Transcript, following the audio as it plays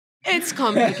It's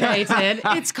complicated.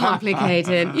 It's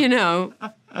complicated, you know.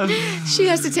 She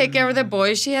has to take care of the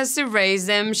boys. She has to raise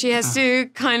them. She has to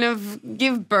kind of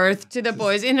give birth to the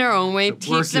boys in her own way,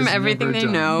 teach them everything they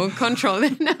know, control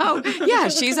them. No. Yeah,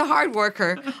 she's a hard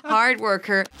worker. Hard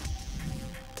worker.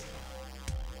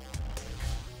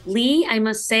 Lee, I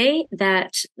must say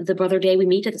that the Brother Day we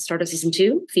meet at the start of season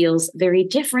 2 feels very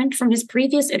different from his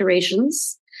previous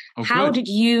iterations. Oh, how did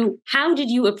you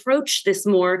approach this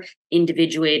more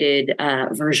individuated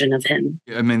version of him?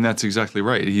 I mean, that's exactly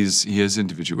right. He is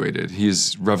individuated. He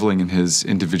is reveling in his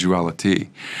individuality.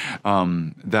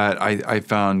 That I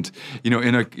found,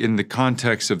 in the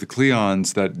context of the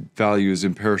Cleons that values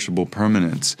imperishable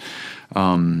permanence.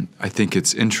 I think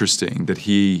it's interesting that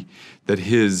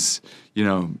his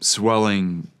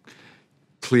swelling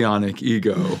Cleonic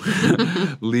ego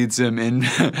leads him in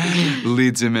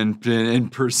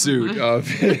pursuit of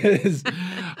his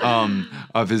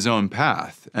own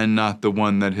path, and not the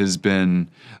one that has been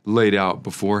laid out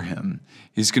before him.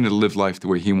 He's going to live life the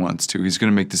way he wants to. He's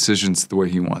going to make decisions the way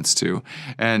he wants to,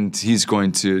 and he's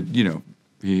going to,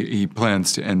 he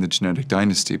plans to end the genetic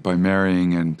dynasty by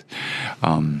marrying and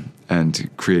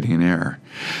creating an heir.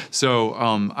 So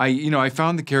I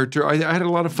found the character. I had a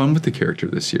lot of fun with the character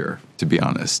this year, to be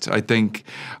honest. I think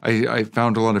I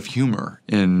found a lot of humor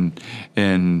in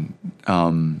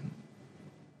kind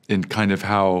of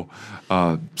how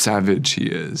savage he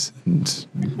is, and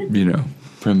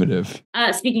primitive.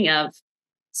 Speaking of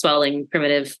swelling,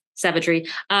 primitive savagery,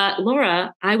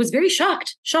 Laura, I was very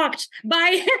shocked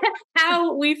by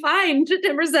how we find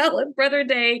Demerzel and Brother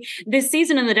Day this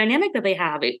season and the dynamic that they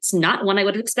have. It's not one I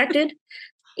would have expected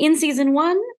in season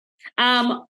 1.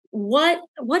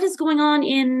 What is going on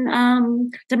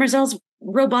in Demerzel's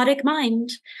robotic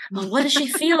mind? What does she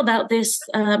feel about this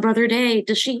Brother Day?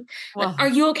 Does she? Well, are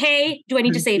you okay? Do I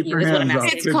need to save you? Is what I'm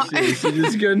asking.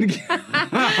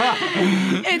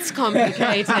 It's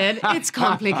complicated. It's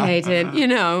complicated.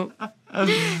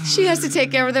 She has to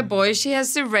take care of the boys. She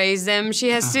has to raise them. She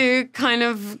has to kind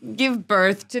of give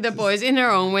birth to the boys in her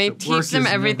own way, teach them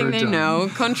everything they know,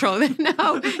 control them.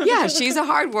 No. Yeah, she's a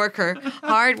hard worker.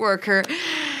 Hard worker.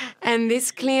 And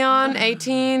this Cleon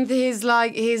 18th,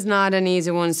 he's not an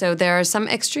easy one. So there are some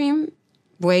extreme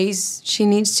ways she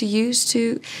needs to use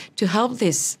to help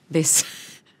this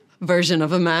version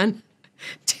of a man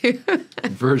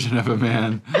version of a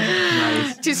man.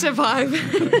 Nice. To survive.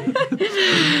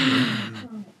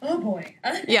 Oh boy.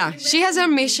 Yeah, she has her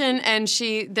mission, and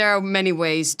there are many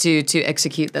ways to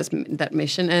execute that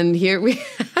mission. And here we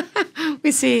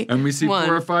see one.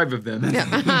 4 or 5 of them.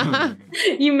 Yeah.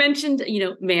 You mentioned,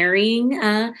 marrying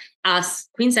us,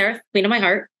 Queen Sarah, Queen of my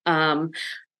heart.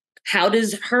 How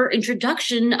does her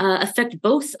introduction affect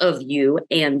both of you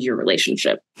and your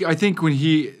relationship? I think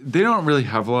they don't really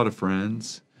have a lot of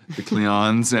friends, the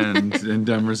Cleons and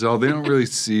Demerzel. They don't really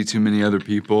see too many other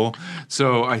people.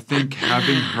 So I think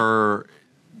having her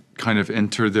kind of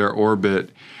enter their orbit,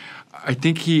 I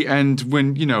think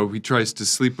when he tries to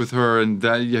sleep with her, and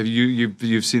that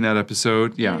you've seen that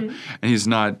episode, yeah, mm-hmm. And he's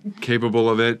not capable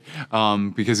of it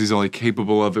because he's only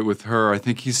capable of it with her. I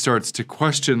think he starts to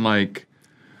question like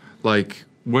what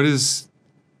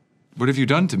have you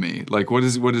done to me? Like what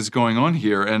is going on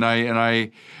here? And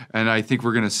I think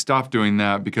we're going to stop doing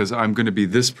that because I'm going to be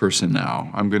this person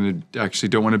now. I'm going to actually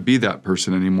don't want to be that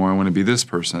person anymore. I want to be this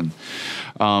person.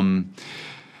 I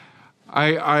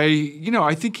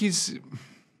think he's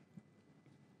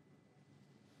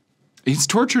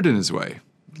tortured in his way.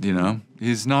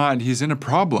 He's in a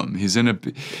problem. He's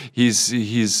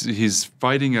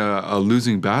fighting a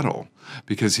losing battle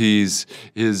because his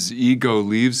ego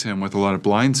leaves him with a lot of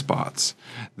blind spots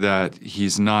that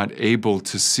he's not able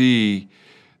to see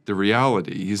the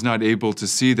reality. He's not able to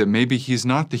see that maybe he's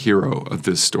not the hero of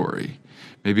this story.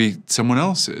 Maybe someone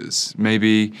else is.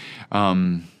 Maybe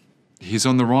he's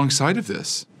on the wrong side of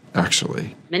this,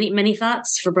 actually. Many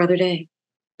thoughts for Brother Day.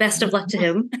 Best of luck to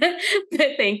him.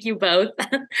 Thank you both.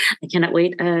 I cannot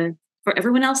wait for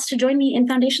everyone else to join me in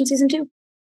Foundation Season 2.